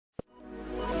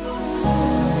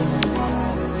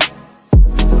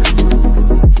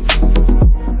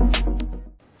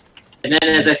And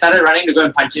then as I started running to go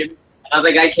and punch him,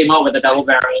 another guy came out with a double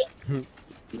barrel. And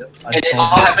it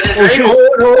all happened in very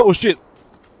Oh shit!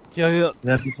 Yeah.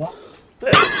 Yeah, people?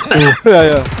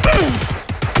 Yeah.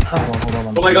 Hold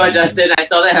on. Oh my god, Justin, I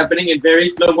saw that happening in very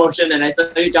slow motion and I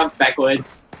saw you jump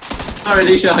backwards. Not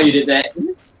really sure how you did that.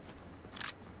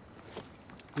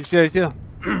 He's here.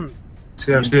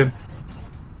 See him.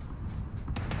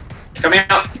 Coming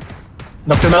out.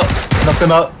 Knocked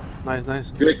him out.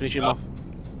 Nice. Good. Finish him off.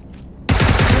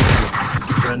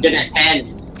 Get a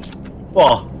hand.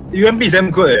 Wow, UMP is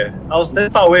damn good eh. I was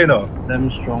that far away no. Damn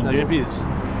strong. No, UMP is.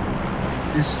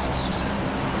 This.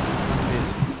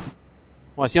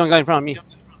 Oh, I see one guy in front of me.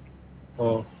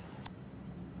 Oh.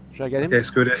 Should I get him? Okay,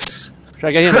 screw this. Should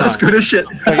I get him? Screw this shit.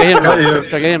 Should I get him?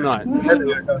 Should I get him? Not.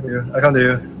 I come to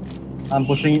you. I'm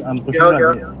pushing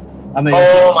Yeah.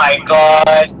 Oh my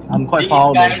god. I'm quite These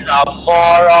far. guys are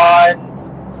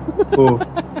morons. Oh.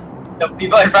 The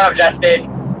people in front of Justin.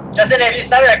 Justin, have you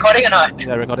started recording or not?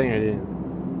 Yeah, recording already.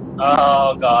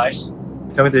 Oh gosh.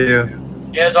 Coming to you.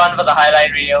 Here's one for the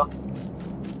highlight reel.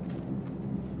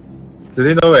 Do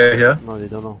they know we're here? No, they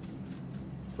don't know.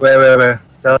 Where?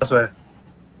 Tell us where.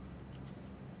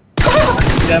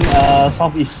 Them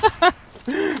southeast.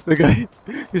 The guy,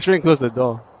 he's trying to close the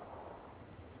door.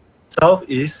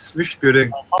 Southeast? Which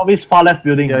building? Southeast far left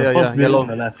building. Yeah, the first building yellow. on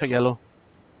the left. Check yellow.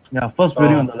 Yeah, first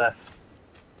building on the left.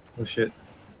 Oh shit.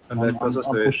 I'm very closest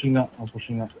to it. I'm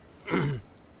pushing up.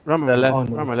 Run my left. Oh,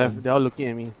 no. Run my left. They're all looking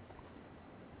at me.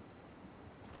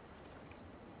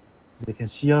 They can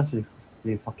see us if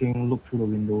they fucking look through the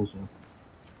windows.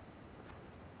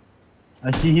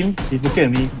 I see him. He's looking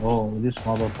at me. Oh, this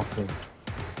motherfucker.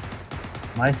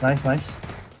 Nice.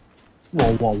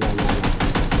 Whoa.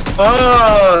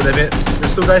 Oh, damn it.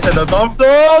 There's two guys on the ground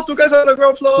floor. Two guys on the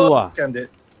ground floor. Two ah? Okay, I'm dead.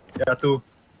 Yeah, two.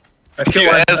 I You killed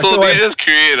one. asshole, did you just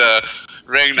create a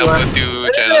rank number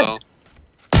 2 channel?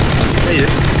 There he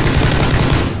is.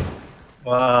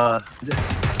 Wow.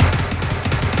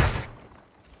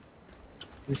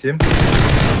 You see him?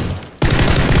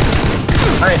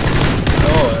 Nice.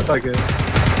 Oh, I thought I could.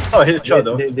 Oh, hit shot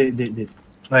though. They.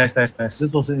 Nice. This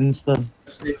was an instant.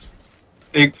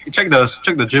 Hey, check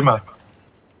the gym ah.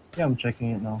 Yeah, I'm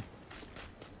checking it now.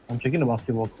 I'm checking the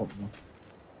basketball court now.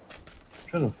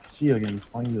 Try to see again,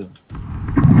 find the.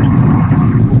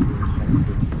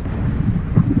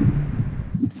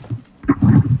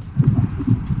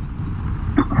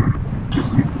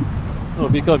 Oh,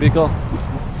 vehicle.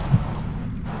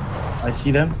 I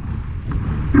see them.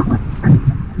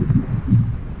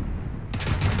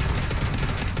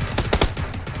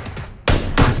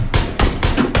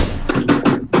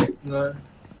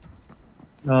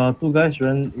 Two guys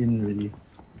ran in already.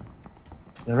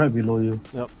 They're right below you.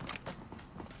 Yep.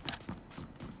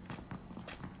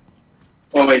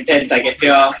 Oh wait, 10 seconds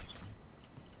here.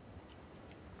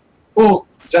 Oh,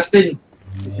 Justin.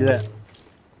 You see that?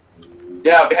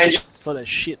 Yeah, behind you. Saw that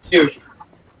shit.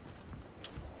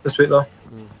 Just wait though.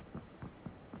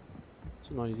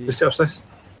 So noisy. You still upstairs?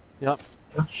 Yep.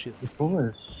 Yeah. Shit. The problem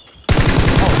is.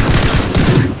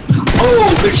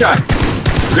 Oh, good shot.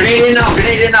 Grenade in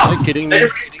now. Are you kidding me?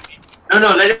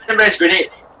 No, let him rest.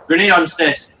 Grenade on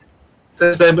stairs.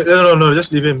 No,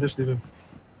 just leave him.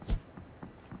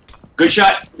 Good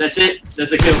shot. That's it. That's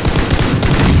the kill.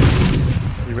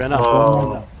 He ran out.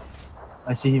 Oh.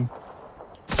 I see him.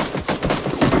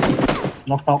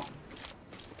 Knocked out.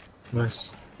 Nice.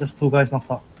 Just two guys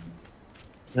knocked out.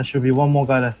 There should be one more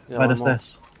guy left by the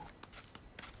stairs.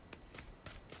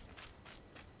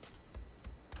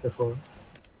 Careful.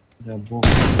 They're both.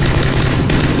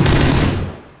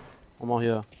 One more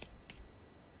here.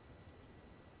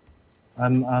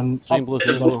 I'm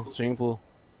Swimming pool.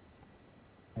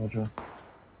 Roger.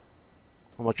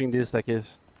 I'm watching this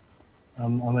staircase.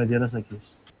 I'm at the other staircase.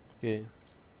 Okay.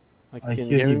 I I can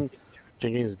hear hear him. him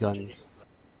changing his guns.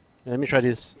 Let me try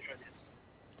this.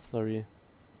 Sorry.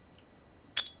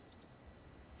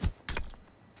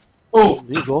 Oh,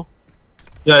 Did he go?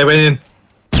 Yeah, I went in.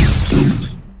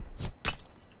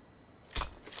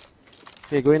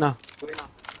 Okay, go in now.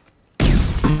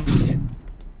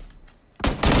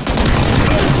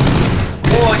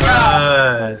 oh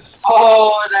yeah. Nice.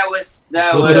 Oh, that was.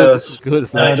 Good Yeah,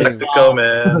 flanking. Tactical,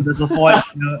 man. There's a 4x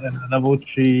here and a level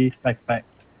 3 backpack.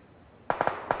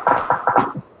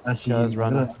 I see. Yeah, let's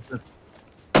run up.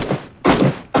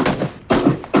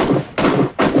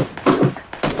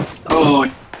 Oh,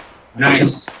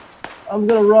 nice. I'm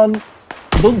gonna run.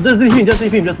 Don't just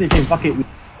leave him. Fuck it.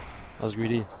 I was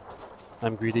greedy.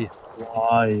 I'm greedy.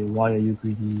 Why are you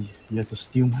greedy? You have to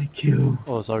steal my kill.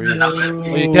 Oh, sorry. No.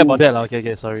 Oh, you care about that, lah.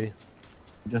 Okay, sorry.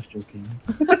 Just joking.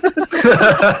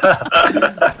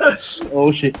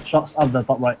 Oh shit, shots up the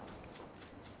top right.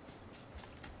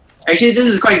 Actually, this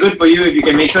is quite good for you if you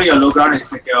can make sure your low ground is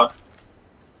secure.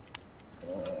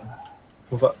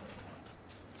 Move up.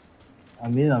 I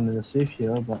mean, I'm in the safe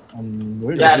here, but I'm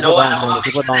worried. Yeah, about no one. down, Make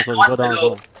go sure down, that so one's go down,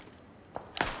 below. so.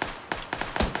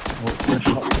 Oh, just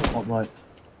shot top right.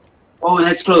 Oh,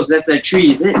 that's close. That's the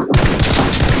tree, is it?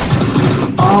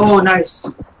 Oh, nice.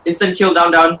 Instant kill,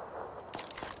 down, down.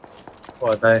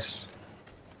 Oh, nice.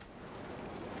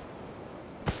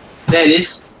 There it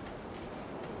is.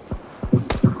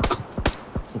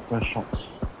 Suppress shots.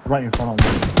 Right in front of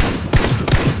me.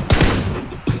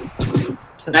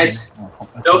 Nice.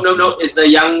 Oh, No. It's the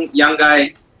young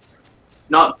guy.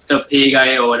 Not the pay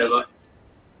guy or whatever.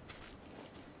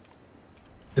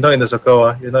 You're not in the circle,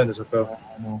 ah. You're not in the circle.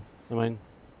 I know. Never mind.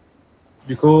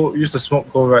 You go, use the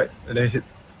smoke, go right, and then hit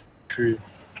tree.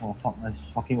 Oh fuck, that's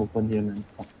fucking open here, man.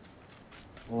 Fuck.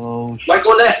 Oh shit. Why go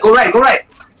left? Go right, go right.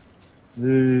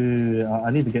 I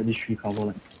need to get this tree cover,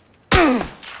 like.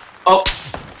 Oh.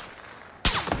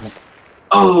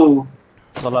 Oh.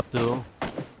 All up to.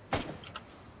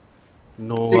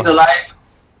 No. 6 alive.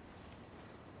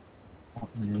 Fuck,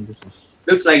 man, this is...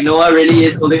 Looks like Noah really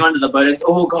is holding on to the burdens.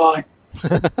 Oh god.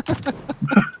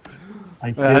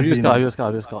 Have you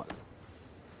scout?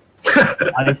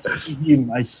 I see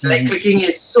him, I see Like him. clicking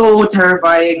is so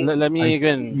terrifying. Let me go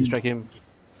and distract him.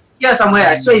 Yeah, somewhere.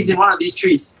 I swear he's in one of these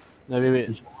trees. No,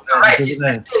 wait. You're right. He's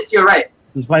to your right.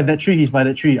 He's by that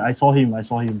tree, I saw him.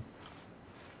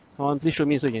 Come on, please shoot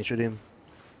me so you can shoot him.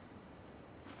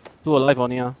 2 alive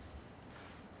only, ah.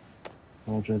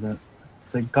 Roger that.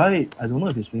 The guy, I don't know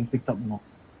if he's being picked up or not.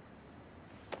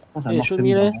 Because I Hey, knocked shoot him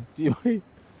me, down.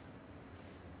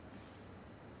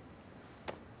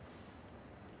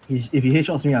 If he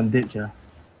headshots me, I'm dead, yeah.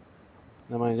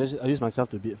 Never mind, I use myself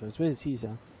to beat first. Where is he, yeah?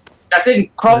 That's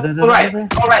it. Crawl There. right.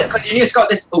 Crawl right. Continue to scout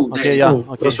this. Oh, there Okay, it is. yeah, Oh,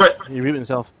 okay. that's right. He ripped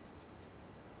himself.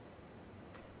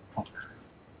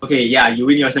 Okay, yeah, you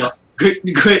win yourself.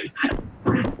 Good.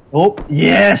 Oh,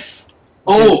 yes!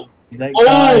 Oh. That Oh!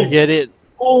 guy. Get it.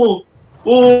 Oh.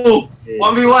 Okay,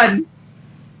 1v1.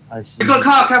 I see. You got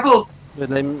car. Careful. Just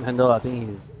let him handle, I think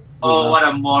he's... Oh, what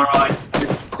a moron.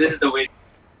 This is the win.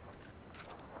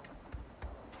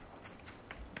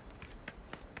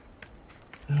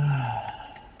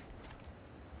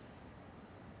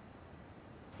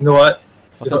 You know what?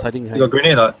 Fucker's hiding You behind. got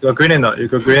grenade not? You got grenade not? You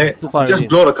got grenade? Too far Just already.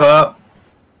 blow the car up.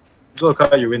 Blow the car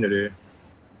up, you win already.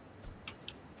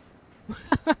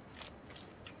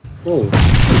 Oh.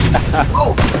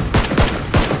 Oh.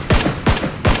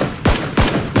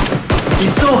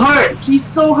 He's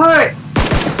so hurt.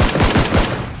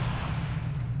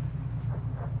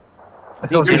 I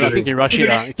think I think he can rush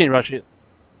it, you can rush it.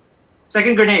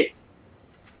 Second grenade.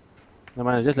 Never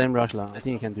mind, just let him rush, I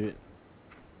think he can do it.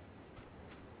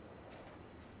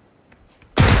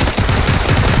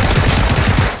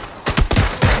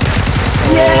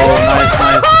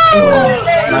 Oh,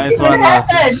 nice one,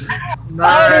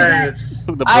 Nice.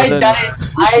 Took the I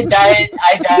burden. died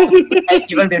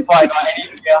even before I got any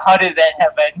nuclear. How did that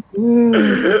happen?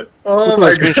 Oh Took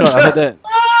my a screenshot, I heard god.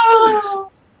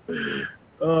 that.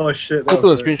 Oh shit. Took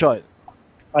a screenshot.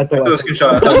 I I took a thought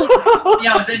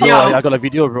screenshot. Send Bro, Yao. I got a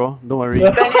video, bro. Don't worry.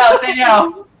 Send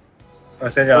Yao. I'm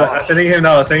sending him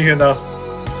now.